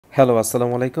Hello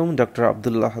আসসালামু আলাইকুম doctor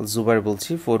Abdullah Jubair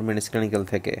বলছি 4 মিনিটস ক্লিনিক্যাল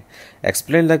থেকে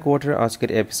এক্সপ্লেইন লাইক ওয়াটার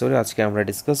আজকের এপিসোডে আজকে আমরা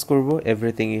ডিসকাস করব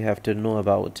everything you have to know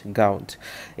about gout.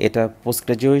 এটা পোস্ট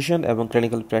গ্রাজুয়েশন এবং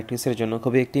ক্লিনিক্যাল প্র্যাকটিসের জন্য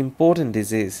খুবই একটি important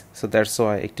disease, so that's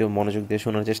why একটু মনোযোগ দিয়ে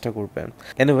শোনার চেষ্টা করবেন।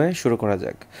 এনিওয়ে শুরু করা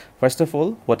যাক। First of all,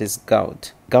 what is gout?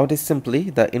 Gout is simply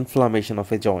the inflammation of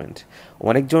A joint.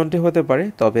 অনেক জয়েন্টে হতে পারে,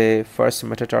 তবে ফার্স্ট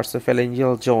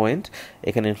মেটাটার্সোফ্যালেঞ্জিয়াল জয়েন্ট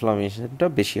এখানে ইনফ্লামেশনটা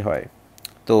বেশি হয়।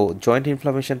 তো জয়েন্ট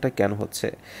ইনফ্লামেশনটা কেন হচ্ছে?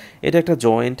 এটা একটা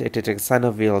জয়েন্ট, এটা একটা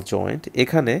সাইনোভিয়াল জয়েন্ট।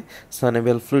 এখানে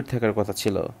সাইনোভিয়াল ফ্লুইড থাকার কথা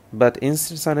ছিল, বাট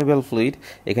ইনস্টেড সাইনোভিয়াল ফ্লুইড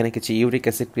এখানে কিছু ইউরিক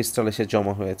অ্যাসিড ক্রিস্টাল এসে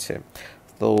জমা হয়েছে।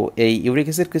 তো এই ইউরিক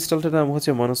অ্যাসিড ক্রিস্টালটার নাম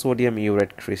হচ্ছে মনোসোডিয়াম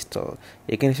ইউরেট ক্রিস্টাল।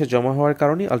 এখানে এসে জমা হওয়ার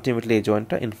কারণেই আলটিমেটলি এই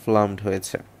জয়েন্টটা ইনফ্লামড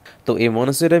হয়েছে। তো এই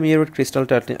মনোসোডিয়াম ইউরেট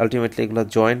ক্রিস্টালটা আলটিমেটলি এগুলো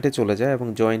জয়েন্টে চলে যায় এবং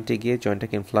জয়েন্টে গিয়ে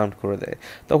জয়েন্টটাকে ইনফ্লামড করে দেয়।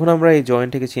 তখন আমরা এই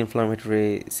জয়েন্টে কিছু ইনফ্লামেটরি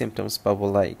সিমটমস পাবো,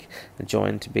 like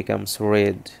joint becomes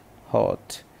red, hot,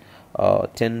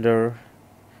 tender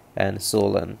and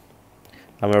সোলেন।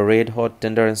 আমরা রেড, হট,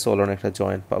 টেন্ডার অ্যান্ড সোলেন একটা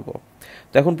জয়েন্ট পাবো।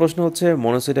 তো এখন প্রশ্ন হচ্ছে,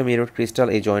 মনোসোডিয়াম ইউরেট ক্রিস্টাল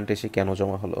এই জয়েন্টে এসে কেন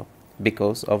জমা হলো?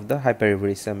 Because of the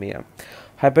হাইপারইউরেসিমিয়া।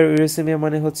 হাইপারইউরেসিমিয়া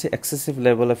মানে হচ্ছে excessive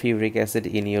level of uric acid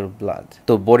in your blood.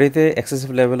 তো বডিতে excessive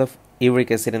level of uric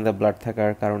acid in the blood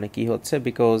থাকার কারণে কি হচ্ছে?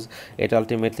 বিকজ এটা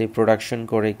আলটিমেটলি প্রোডাকশন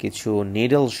করে কিছু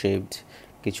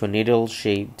needle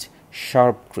shaped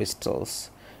sharp crystals,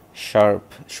 sharp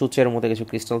সূচের মধ্যে কিছু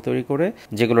ক্রিস্টাল তৈরি করে,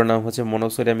 যেগুলোর নাম হচ্ছে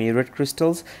মনোসোডিয়াম ইউরেট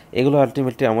ক্রিস্টালস। এগুলো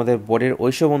আলটিমেটলি আমাদের বডির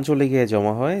ওইসব অঞ্চলে গিয়ে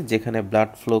জমা হয় যেখানে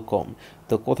ব্লাড ফ্লো কম।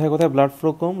 তো কোথায় কোথায় ব্লাড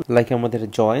ফ্লো কম? লাইক আমাদের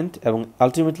জয়েন্ট, এবং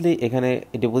আলটিমেটলি এখানে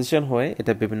ডিপোজিশন হয়ে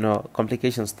এটা বিভিন্ন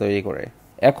কমপ্লিকেশনস তৈরি করে।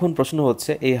 এখন প্রশ্ন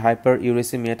হচ্ছে, এই হাইপার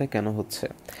ইউরেসিমিয়াটা কেন হচ্ছে?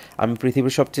 আমি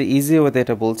পৃথিবীর সবচেয়ে ইজি ওয়েতে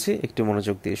এটা বলছি, একটু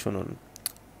মনোযোগ দিয়ে শুনুন।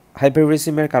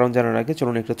 হাইপারইউরেসিমিয়ার কারণ জানার আগে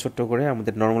চলুন একটু ছোট্ট করে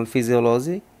আমাদের নর্মাল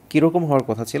ফিজিওলজি কীরকম হওয়ার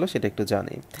কথা ছিল সেটা একটু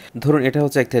জানি। ধরুন এটা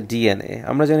হচ্ছে একটা ডিএনএ।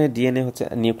 আমরা জানি ডিএনএ হচ্ছে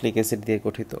নিউক্লিক অ্যাসিড দিয়ে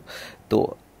গঠিত। তো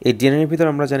এই ডিএনএর ভিতর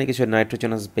আমরা জানি কিছু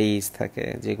নাইট্রোজেনাস বেস থাকে,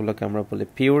 যেগুলোকে আমরা বলি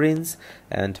পিউরিনস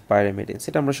অ্যান্ড পাইরামিডিনস।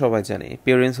 এটা আমরা সবাই জানি।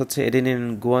 পিউরিনস হচ্ছে এডেনিন,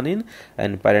 গুয়ানিন,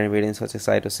 অ্যান্ড পাইরামিডিনস হচ্ছে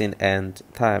cytosine and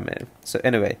thymine. So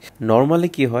anyway, normally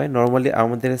কি হয়? নর্মালি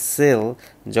আমাদের সেল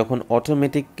যখন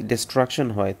অটোমেটিক ডিস্ট্রাকশন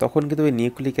হয়, তখন কিন্তু ওই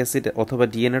নিউক্লিক অ্যাসিড অথবা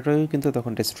ডিএনএটাও কিন্তু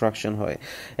তখন ডিস্ট্রাকশন হয়।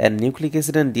 And nucleic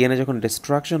acid and DNA যখন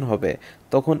ডিস্ট্রাকশন হবে,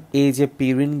 তখন এই যে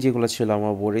পিউরিন যেগুলো ছিল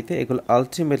আমার বডিতে, এগুলো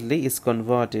ultimately is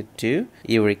converted to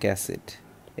uric acid.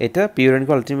 এটা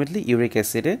পিউরিনকে আলটিমেটলি ইউরিক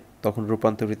অ্যাসিডে তখন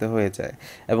রূপান্তরিত হয়ে যায়,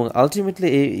 এবং আলটিমেটলি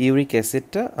এই ইউরিক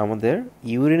অ্যাসিডটা আমাদের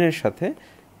ইউরিনের সাথে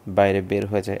বাইরে বের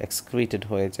হয়ে যায়, এক্সক্রিটেড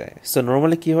হয়ে যায়। সো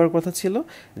নর্মালি কী হওয়ার কথা ছিল,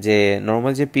 যে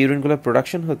নর্মাল যে পিউরিনগুলো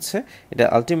প্রোডাকশন হচ্ছে, এটা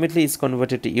ultimately is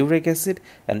converted to uric acid,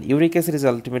 and uric acid is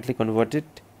ultimately converted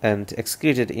and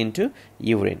excreted into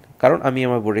urine. কারণ আমি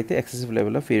আমার বডিতে excessive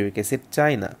level of uric acid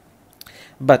চাই না।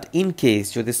 বাট ইন কেস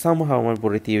যদি সামহাও আমার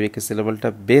বডিতে ইউরিক অ্যাসিড লেভেলটা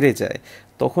বেড়ে যায়,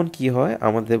 তখন কি হয়?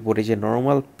 আমাদের বডি যে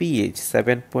নর্মাল পিএইচ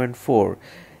 7.4,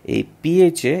 এই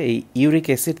পিএইচে এই ইউরিক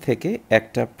অ্যাসিড থেকে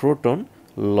একটা প্রোটন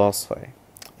লস হয়।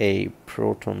 এই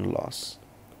প্রোটন লস,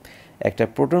 একটা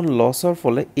প্রোটন লস হওয়ার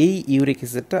ফলে এই uric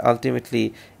অ্যাসিডটা ultimately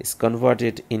is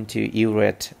converted into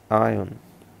urate ion.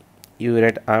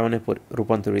 Urate আয়নে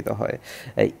রূপান্তরিত হয়।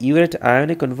 ইউরেট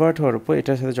আয়নে কনভার্ট হওয়ার পর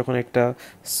এটার সাথে যখন একটা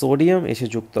সোডিয়াম এসে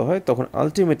যুক্ত হয়, তখন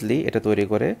আলটিমেটলি এটা তৈরি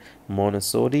করে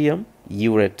মনোসোডিয়াম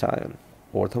ইউরেট আয়ন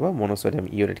অথবা মনোসোডিয়াম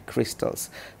ইউরেট ক্রিস্টালস।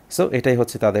 সো এটাই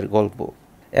হচ্ছে তাদের গল্প।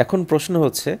 এখন প্রশ্ন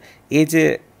হচ্ছে, এই যে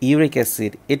ইউরিক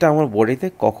অ্যাসিড, এটা আমার বডিতে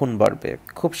কখন বাড়বে?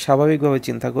 খুব স্বাভাবিকভাবে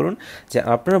চিন্তা করুন যে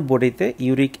আপনার বডিতে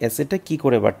ইউরিক অ্যাসিডটা কী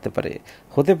করে বাড়তে পারে।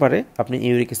 হতে পারে আপনি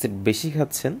ইউরিক অ্যাসিড বেশি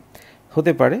খাচ্ছেন,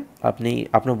 হতে পারে আপনি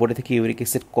আপনার বডি থেকে ইউরিক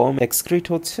অ্যাসিড কম এক্সক্রিট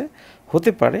হচ্ছে,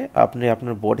 হতে পারে আপনি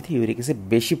আপনার বডি থেকে ইউরিক অ্যাসিড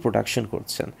বেশি প্রোডাকশন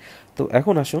করছেন। তো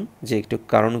এখন আসুন যে একটু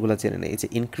কারণগুলো জেনে নেই। যে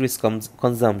ইনক্রিজ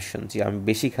কনজামশন, যে আমি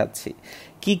বেশি খাচ্ছি,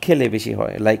 কি খেলে বেশি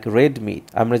হয়? লাইক রেড মিট,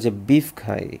 আমরা যে বিফ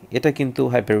খাই, এটা কিন্তু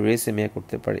হাইপারইউরেসিমিয়া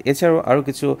করতে পারে। এছাড়াও আরও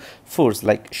কিছু ফুডস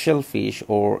লাইক শেলফিশ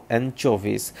ও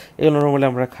অ্যানচোভিস, এগুলো নর্মালি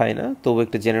আমরা খাই না, তবু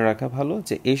একটু জেনে রাখা ভালো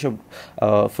যে এইসব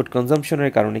ফুড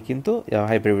কনজামশনের কারণে কিন্তু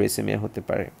হাইপারইউরেসিমিয়া হতে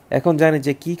পারে। এখন জানি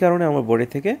যে কী কারণে আমার বডি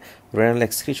থেকে রেনাল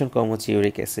এক্সক্রিশন কম হচ্ছে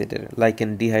ইউরিক অ্যাসিডের, লাইক ইন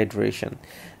ডিহাইড্রেশন।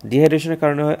 ডিহাইড্রেশনের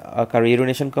কারণে কারো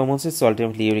ইউরিনেশন কম হচ্ছে, সো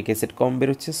আলটিমেটলি ইউরিক অ্যাসিড কম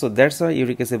বেরোচ্ছে। So that's why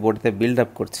uric acid বডিতে বিল্ড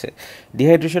আপ করছে।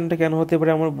 ডিহাইড্রেশনটা কেন হতে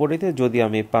পারে আমার বডিতে? যদি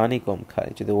আমি পানি কম খাই,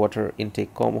 যদি ওয়াটার ইনটেক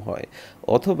কম হয়,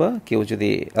 অথবা কেউ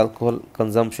যদি অ্যালকোহল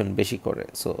কনজামশন বেশি করে।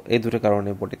 সো এই দুটো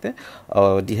কারণে বডিতে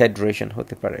ডিহাইড্রেশন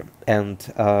হতে পারে। And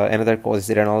another cause is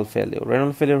renal failure.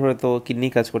 Renal failure হলে তো কিডনি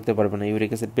কাজ করতে পারবে না,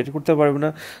 ইউরিক অ্যাসিড বের করতে পারবে না।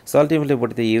 সো আলটিমেটলি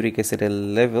বডিতে ইউরিক অ্যাসিডের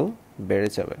লেভেল বেড়ে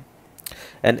যাবে।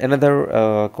 And another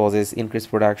cause is increase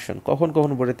production. কখন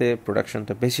কখন বডিতে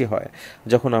প্রোডাকশনটা বেশি হয়?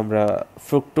 যখন আমরা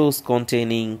fructose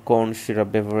containing corn syrup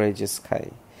beverages খাই।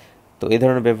 তো এই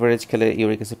ধরনের বেভারেজ খেলে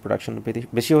ইউরিক অ্যাসিড প্রোডাকশন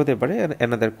বেশি হতে পারে।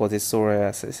 Another cause is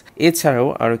psoriasis. এছাড়াও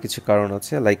আরও কিছু কারণ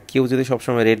আছে, লাইক কেউ যদি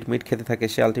সবসময় রেড মিট খেতে থাকে,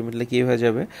 সে আলটিমেটলি কী হয়ে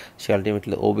যাবে? সে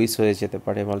আলটিমেটলি ওবিস হয়ে যেতে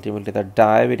পারে, আলটিমেটলি তার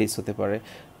ডায়াবেটিস হতে পারে।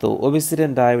 তো ওবেসিটি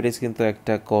অ্যান্ড ডায়াবেটিস কিন্তু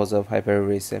একটা কজ অফ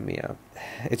হাইপারউরেসেমিয়া।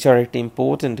 এছাড়া একটা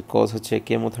ইম্পর্টেন্ট কজ হচ্ছে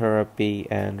কেমোথেরাপি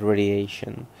অ্যান্ড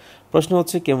রেডিয়েশন। প্রশ্ন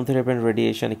হচ্ছে কেমোথেরাপি অ্যান্ড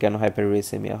রেডিয়েশনে কেন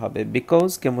হাইপারউরেসেমিয়া হবে? বিকজ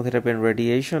কেমোথেরাপি অ্যান্ড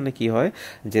রেডিয়েশনে কী হয়,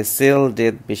 যে সেল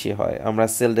ডেথ বেশি হয়। আমরা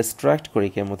সেল ডিস্ট্রাক্ট করি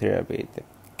কেমোথেরাপিতে,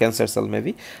 ক্যান্সার সেল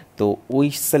মেবি। তো ওই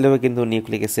সেলেও কিন্তু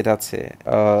নিউক্লিক অ্যাসিড আছে,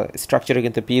 স্ট্রাকচারে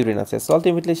কিন্তু পিউরিন আছে। সো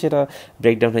আলটিমেটলি সেটা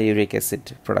ব্রেকডাউন হয় ইউরিক অ্যাসিড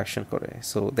প্রোডাকশন করে।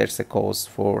 So that's a cause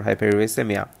for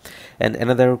হাইপারউরেসেমিয়া। And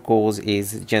another cause is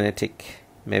genetic.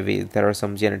 Maybe there are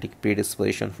some genetic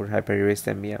predisposition for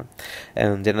hyperuricemia.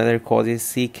 And another cause is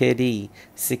CKD.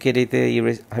 CKD তে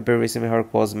hyperuricemia হওয়ার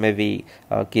cause maybe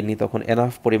kidney তখন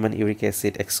enough পরিমাণ uric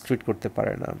acid excrete করতে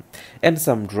পারে না. And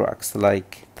some drugs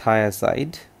like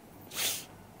thiazide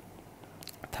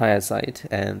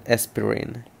and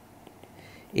aspirin.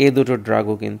 এই দুটো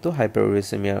ড্রাগও কিন্তু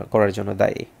হাইপারউরেসেমিয়া করার জন্য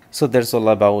দায়ী। সো দ্যাটস অল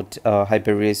অ্যাবাউট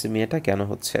হাইপারউরেসেমিয়াটা কেন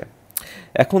হচ্ছে।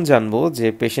 এখন জানবো যে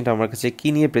পেশেন্ট আমার কাছে কী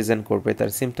নিয়ে প্রেজেন্ট করবে, তার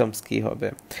সিমটমস কী হবে।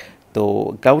 তো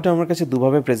গাউট আমার কাছে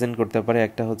দুভাবে প্রেজেন্ট করতে পারে,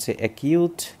 একটা হচ্ছে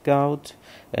acute gout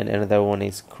and another one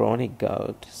is chronic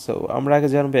gout. So আমরা আগে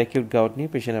জানবো অ্যাকিউট গাউট নিয়ে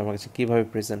পেশেন্ট আমার কাছে কীভাবে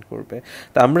প্রেজেন্ট করবে।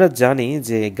 তো আমরা জানি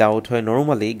যে গাউট হয়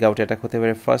নর্মালি, গাউট অ্যাটাক হতে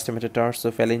পারে ফার্স্ট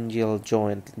মেটাটার্সোফ্যালেঞ্জিয়াল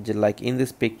জয়েন্ট, যে লাইক ইন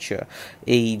দিস পিকচার,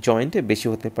 এই জয়েন্টে বেশি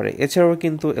হতে পারে। এছাড়াও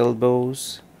কিন্তু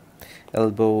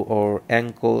এলবো ওর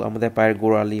অ্যাঙ্কল, আমাদের পায়ের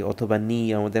গোড়ালি, অথবা নি,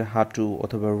 আমাদের হাঁটু,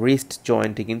 অথবা রিস্ট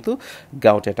জয়েন্টে কিন্তু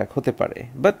গাউট অ্যাটাক হতে পারে।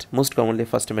 বাট মোস্ট কমনলি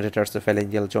ফার্স্ট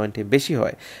মেটাটার্সোফ্যালেঞ্জিয়াল জয়েন্টে বেশি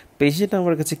হয়। পেশেন্ট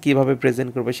আমার কাছে কীভাবে প্রেজেন্ট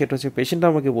করবে সেটা হচ্ছে, পেশেন্ট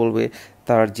আমাকে বলবে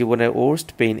তার জীবনের ওর্স্ট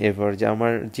পেইন এভার, যে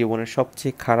আমার জীবনের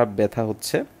সবচেয়ে খারাপ ব্যথা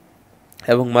হচ্ছে।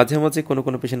 এবং মাঝে মাঝে কোনো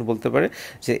কোনো পেশেন্ট বলতে পারে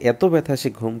যে এত ব্যথা, সে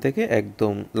ঘুম থেকে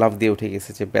একদম লাফ দিয়ে উঠে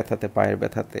গেছে যে ব্যথাতে, পায়ের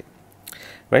ব্যথাতে,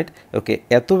 রাইট? ওকে,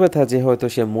 এত ব্যথা যে হয়তো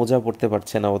সে মোজা পড়তে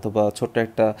পারছে না, অথবা ছোট্ট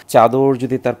একটা চাদর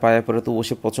যদি তার পায়ে পড়ে তো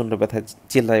সে প্রচণ্ড ব্যথা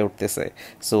চিল্লায় উঠতেছে।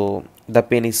 So the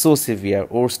pen is so severe,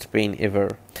 worst pain ever.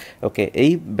 ওকে,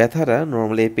 এই ব্যথাটা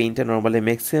নর্মালি, এই পেইনটা নর্মালি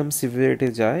ম্যাক্সিমাম সিভিয়ারিটি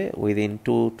যায় উইদিন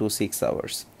 2 to 6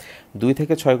 hours। 2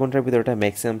 থেকে 6 ঘন্টার ভিতরে এটা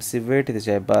ম্যাক্সিমাম সিভিয়ারিটিতে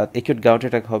যায়, বা একিউট গাউট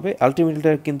অ্যাটাক হবে। আলটিমেটলি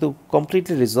কিন্তু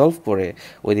কমপ্লিটলি রিজলভ করে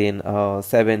উইদিন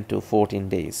 7 to 14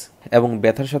 days। এবং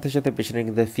ব্যথার সাথে সাথে পেশেন্টের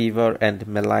কিন্তু ফিভার অ্যান্ড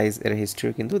ম্যালাইজ এর হিস্ট্রি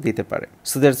কিন্তু দিতে পারে।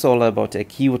 So that's all about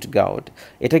acute gout.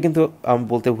 এটা কিন্তু আমি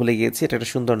বলতে ভুলে গিয়েছি, এটা একটা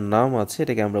সুন্দর নাম আছে,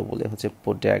 এটাকে আমরা বলি হচ্ছে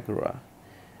পোডাগ্রা,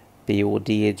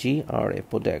 PODAGRA,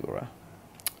 পোডাগ্রা।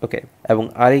 ওকে, এবং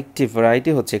আরেকটি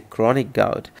ভ্যারাইটি হচ্ছে ক্রনিক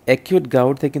গাউট। অ্যাকিউট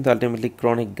গাউট থেকে কিন্তু আলটিমেটলি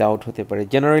ক্রনিক গাউট হতে পারে।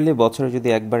 জেনারেলি বছরে যদি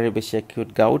একবারের বেশি অ্যাকিউট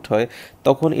গাউট হয়,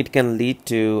 তখন it can lead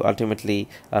to ultimately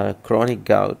chronic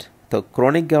gout. তো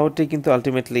ক্রনিক গাউটে কিন্তু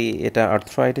আলটিমেটলি এটা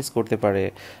আর্থ্রাইটিস করতে পারে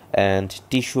অ্যান্ড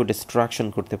টিস্যু ডিস্ট্রাকশন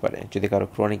করতে পারে যদি কারো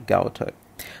ক্রনিক গাউট হয়।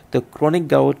 তো ক্রনিক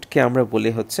গাউটকে আমরা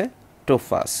বলি হচ্ছে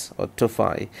টোফাস ও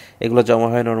টোফাই। এগুলো জমা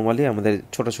হয় নর্মালি আমাদের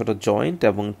ছোট ছোট জয়েন্ট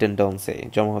এবং টেন্ডনসে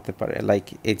জমা হতে পারে। লাইক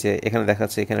এই যে এখানে দেখা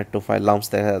যাচ্ছে, এখানে টোফাই লাম্পস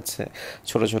দেখা যাচ্ছে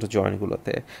ছোট ছোট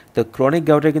জয়েন্টগুলোতে। তো ক্রনিক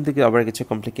গাউটের কিন্তু আবার কিছু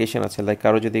কমপ্লিকেশন আছে, লাইক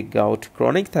কারো যদি গাউট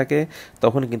ক্রনিক থাকে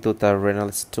তখন কিন্তু তার রেনাল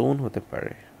স্টোন হতে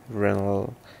পারে, renal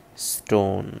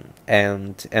stone.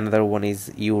 And another one is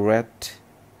urate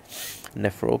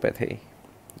nephropathy।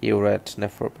 Urate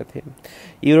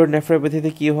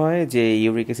নেফ্রোপ্যাথিতে কী হয়, যে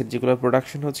ইউরিক অ্যাসিড যেগুলো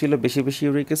প্রোডাকশন হচ্ছিল, বেশি বেশি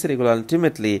ইউরিক অ্যাসিড, এগুলো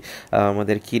আলটিমেটলি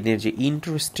আমাদের কিডনির যে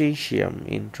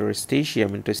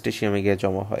ইন্টারস্টেশিয়ামে গিয়ে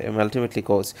জমা হয় এবং আলটিমেটলি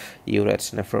কজ ইউরেট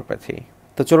নেফ্রোপ্যাথি।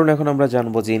 তো চলুন এখন আমরা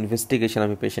জানবো যে ইনভেস্টিগেশন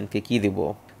আমি পেশেন্টকে কী দিব।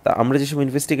 তা আমরা যেসব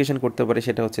ইনভেস্টিগেশন করতে পারি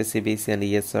সেটা হচ্ছে CBC and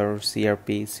ESR,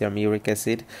 CRP, serum uric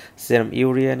acid, serum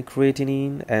urea and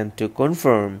creatinine, and to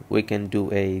confirm we can do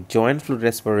a joint fluid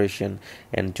respiration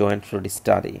and joint fluid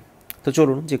study. তো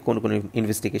চলুন যে কোন কোন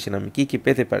ইনভেস্টিগেশন আমি কী কী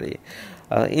পেতে পারি।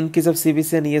 In case of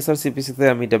CBC and ESR, সিবিসিতে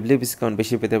আমি WBC count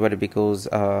বেশি পেতে পারি because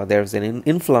there is an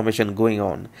inflammation going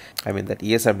on. I mean that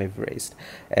ESR may be raised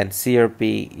and CRP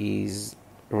is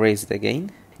raised again.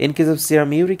 In case of serum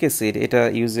uric acid, এটা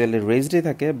usually রেজডই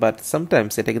থাকে, but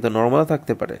sometimes এটা কিন্তু normal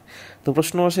থাকতে পারে। তো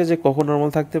প্রশ্ন আসে যে কখন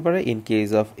নর্মাল থাকতে পারে? In case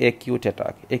of acute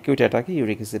অ্যাটাকে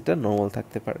uric অ্যাসিডটা normal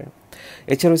থাকতে পারে।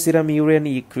 এছাড়াও সিরাম ইউরিয়া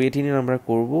ক্রিয়েটিনিন আমরা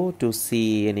করব two C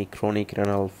any chronic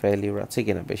renal failure আছে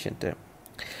কিনা পেশেন্টে।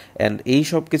 অ্যান্ড এই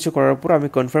সব কিছু করার পর আমি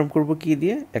কনফার্ম করব কি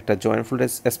দিয়ে, একটা জয়েন্ট ফ্লুইড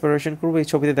অ্যাসপিরেশন করবো। এই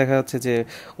ছবিতে দেখা যাচ্ছে যে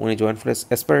উনি জয়েন্ট ফ্লুইড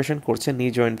অ্যাসপিরেশন করছেন নি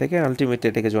জয়েন্ট থেকে, আলটিমেটলি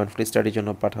এটাকে জয়েন্ট ফ্লুইড স্টাডির জন্য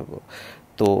পাঠাবো।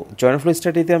 তো জয়েন্ট ফ্লুইড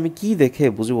স্টাডিতে আমি কি দেখে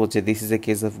বুঝবো যে this is a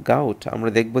case of gout? আমরা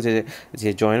দেখবো যে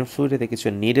জয়েন্ট ফ্লুইডে কিছু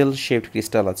নিডল শেপড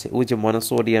ক্রিস্টাল আছে, ওই যে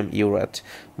মনোসোডিয়াম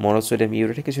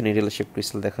ইউরেটে কিছু নিডল শেপ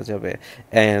ক্রিস্টাল দেখা যাবে।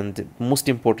 অ্যান্ড মোস্ট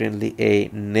ইম্পর্টেন্টলি এই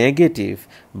নেগেটিভ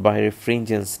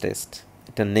বায়োরেফ্রিনজেন্স টেস্ট,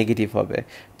 এটা নেগেটিভ হবে।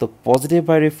 তো পজিটিভ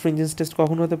বায়োরেফ্রিনজেন্স টেস্ট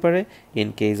কখন হতে পারে? In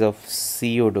case of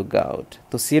সিওডো gout.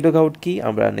 তো সিওডো গাউট কি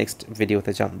আমরা নেক্সট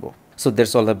ভিডিওতে জানবো। So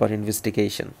that's all about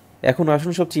investigation. এখন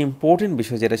আসুন সবচেয়ে ইম্পর্টেন্ট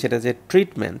বিষয় সেটা যে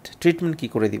ট্রিটমেন্ট কি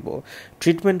করে দিব।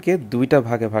 ট্রিটমেন্টকে দুইটা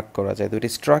ভাগে ভাগ করা যায়, দুইটি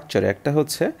স্ট্রাকচার। একটা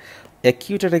হচ্ছে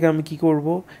অ্যাকিউট অ্যাটাকে আমি কী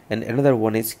করবো, and another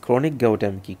one is chronic গাউটে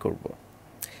আমি কী করবো।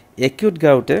 অ্যাকিউট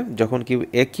গাউটে যখন কেউ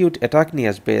অ্যাকিউট অ্যাটাক নিয়ে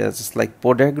আসবে, জাস্ট লাইক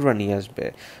পোড্যাগ্রা নিয়ে আসবে,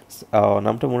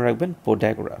 নামটা মনে রাখবেন,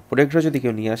 পোড্যাগ্রা যদি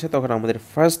কেউ নিয়ে আসে, তখন আমাদের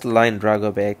ফার্স্ট লাইন ড্রাগ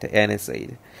হবে একটা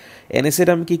NSAID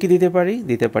আমি কী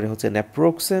দিতে পারি হচ্ছে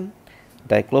ন্যাপ্রোক্সেন,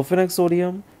 ডাইক্লোফেনাক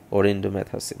সোডিয়াম ওর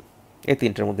ইন্ডোমেথাসিন, এই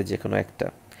তিনটার মধ্যে যে কোনো একটা।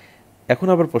 এখন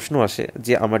আবার প্রশ্ন আসে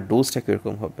যে আমার ডোজটা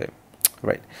কীরকম হবে,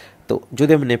 রাইট? তো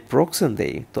যদি আমি নেপ্রোক্সেন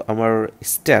দেই, তো আমার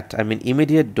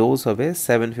ইমিডিয়েট ডোজ হবে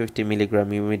 750 মিলিগ্রাম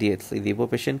ইমিডিয়েটলি দিব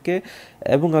পেশেন্টকে,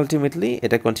 এবং আলটিমেটলি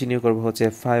এটা কন্টিনিউ করবো হচ্ছে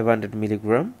 500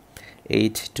 মিলিগ্রাম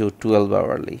 8 to 12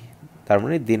 আওয়ারলি, তার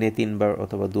মানে দিনে 3 বার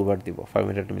অথবা 2 বার দিব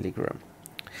 500 মিলিগ্রাম।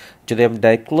 যদি আমি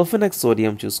ডাইক্লোফেনাক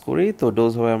সোডিয়াম চুজ করি, তো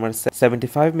ডোজ হবে আমার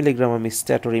 75 মিলিগ্রাম আমি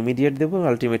স্ট্যাটর ইমিডিয়েট দেবো,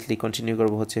 আলটিমেটলি কন্টিনিউ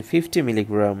করবো হচ্ছে 50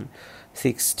 মিলিগ্রাম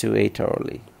 6 to 8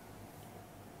 আওয়ারলি।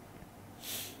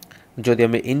 যদি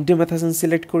আমি ইন্ডোমেথাসিন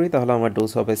সিলেক্ট করি, তাহলে আমার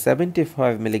ডোজ হবে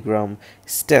 75 milligram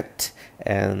stat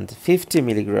and 50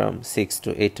 milligram 6 to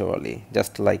 8 hourly,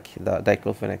 just like the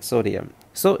diclofenac sodium.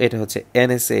 So এটা হচ্ছে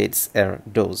NSAIDs এর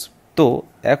ডোজ। তো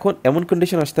এখন এমন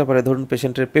কন্ডিশন আসতে পারে, ধরুন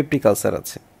পেশেন্টের পেপটিক আলসার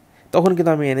আছে, তখন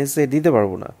কিন্তু আমি NSAID দিতে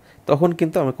পারবো না, তখন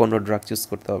কিন্তু আমি কোনো ড্রাগ চুজ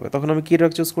করতে হবে। তখন আমি কী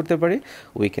ড্রাগ চুজ করতে পারি?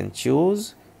 We can choose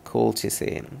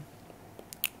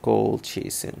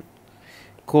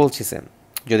colchicine.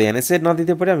 যদি NSAID না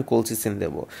দিতে পারি, আমি কোলচিসিন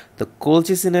দেবো। তো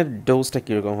কোলচিসিনের ডোজটা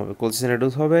কীরকম হবে? কোলচিসিনের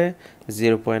ডোজ হবে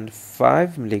 0.5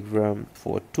 milligram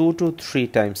for 2 to 3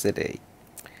 times a day,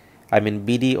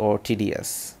 BD or TDS,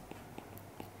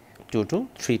 2 to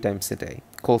 3 times a day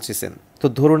colchicine. তো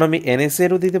ধরুন আমি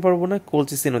NSAIDও দিতে পারবো না,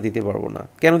 কোলচিসিনও দিতে পারবো না।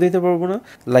 কেন দিতে পারবো না?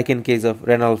 Like in case of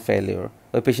renal failure,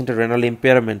 ওই পেশেন্টের রেনাল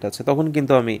ইম্পেয়ারমেন্ট আছে, তখন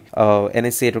কিন্তু আমি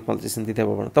NSAID ও কোলচিসিন দিতে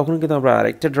পারবো না। তখন কিন্তু আমরা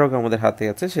আরেকটা ড্রাগ আমাদের হাতে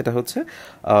আছে, সেটা হচ্ছে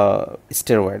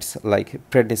steroids like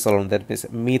prednisolone, that means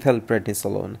methyl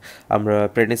prednisolone. আমরা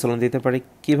প্রেডনিসোলোন দিতে পারি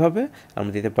কিভাবে?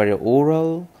 আমরা দিতে পারি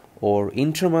ওরাল ওর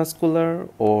ইন্ট্রামাসকুলার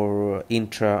ওর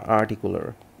ইন্ট্রা আর্টিকুলার,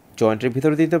 জয়েন্টের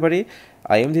ভিতরে দিতে পারি,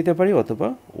 IM দিতে পারি, অথবা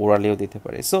ওরালিও দিতে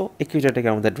পারি। সো অ্যাকিউট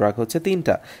আমাদের ড্রাগ হচ্ছে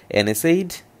তিনটা: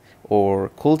 NSAID or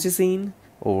colchicine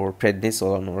or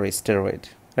prednisolone or steroid,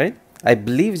 right? I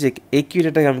believe যে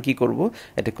অ্যাকিউট আমি কী করবো,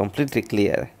 এটা কমপ্লিটলি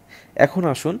ক্লিয়ার। এখন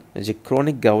আসুন যে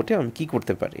ক্রনিক গাউটে আমি কী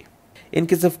করতে পারি। In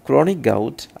case of chronic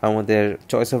gout আমাদের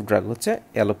চয়েস অফ ড্রাগ হচ্ছে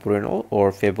অ্যালোপুরিনল ওর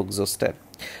ফেবুক্সোস্ট্যাট।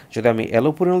 যদি আমি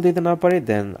অ্যালোপুরিনল দিতে না পারি,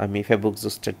 দেন আমি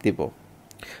ফেবুক্সোস্ট্যাট দিব।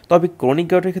 তবে ক্রনিক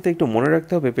গাউটের ক্ষেত্রে একটু মনে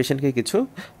রাখতে হবে, পেশেন্টকে কিছু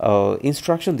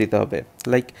ইনস্ট্রাকশন দিতে হবে।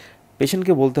 লাইক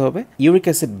পেশেন্টকে বলতে হবে ইউরিক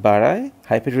অ্যাসিড বাড়ায়,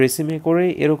 হাইপারগ্লাইসেমিয়া করে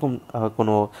এরকম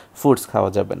কোনো ফুডস খাওয়া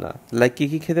যাবে না। লাইক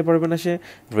কী খেতে পারবে না সে?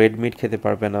 রেড মিট খেতে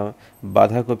পারবে না,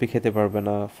 বাঁধাকপি খেতে পারবে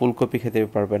না, ফুলকপি খেতে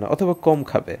পারবে না, অথবা কম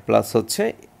খাবে। প্লাস হচ্ছে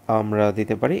আমরা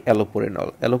দিতে পারি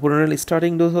অ্যালোপুরিনল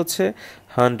স্টার্টিং ডোজ হচ্ছে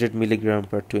 100 মিলিগ্রাম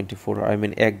per 24 hour,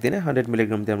 একদিনে 100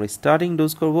 মিলিগ্রাম দিয়ে আমরা স্টার্টিং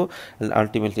ডোজ করবো,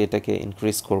 আলটিমেটলি এটাকে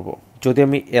ইনক্রিজ করবো। যদি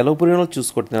আমি অ্যালোপুরিনল চুজ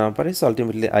করতে না পারি, so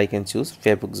ultimately I can choose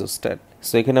febuxostat.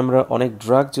 So এখানে আমরা অনেক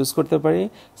ড্রাগ চুজ করতে পারি।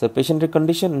 সো পেশেন্টের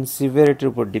কন্ডিশন অ্যান্ড সিভিয়ারিটির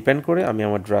উপর ডিপেন্ড করে আমি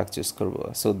আমার ড্রাগ চুজ করবো।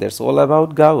 So that's all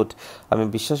about gout. আমি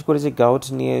বিশ্বাস করি যে গাউট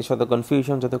নিয়ে যত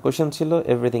কনফিউশন, যত কোয়েশ্চেন ছিল,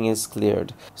 everything is cleared.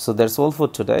 So that's all for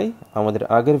today. আমাদের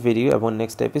আগের ভিডিও এবং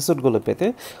নেক্সট এপিসোডগুলো পেতে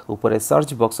উপরে সার্চ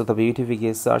বক্স অথবা ইউটিউবে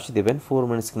গিয়ে সার্চ দেবেন 4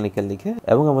 minutes ক্লিনিক্যাল লিখে,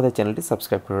 এবং আমাদের চ্যানেলটি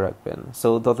সাবস্ক্রাইব করে রাখবেন। সো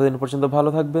ততদিন পর্যন্ত ভালো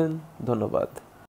থাকবেন, ধন্যবাদ।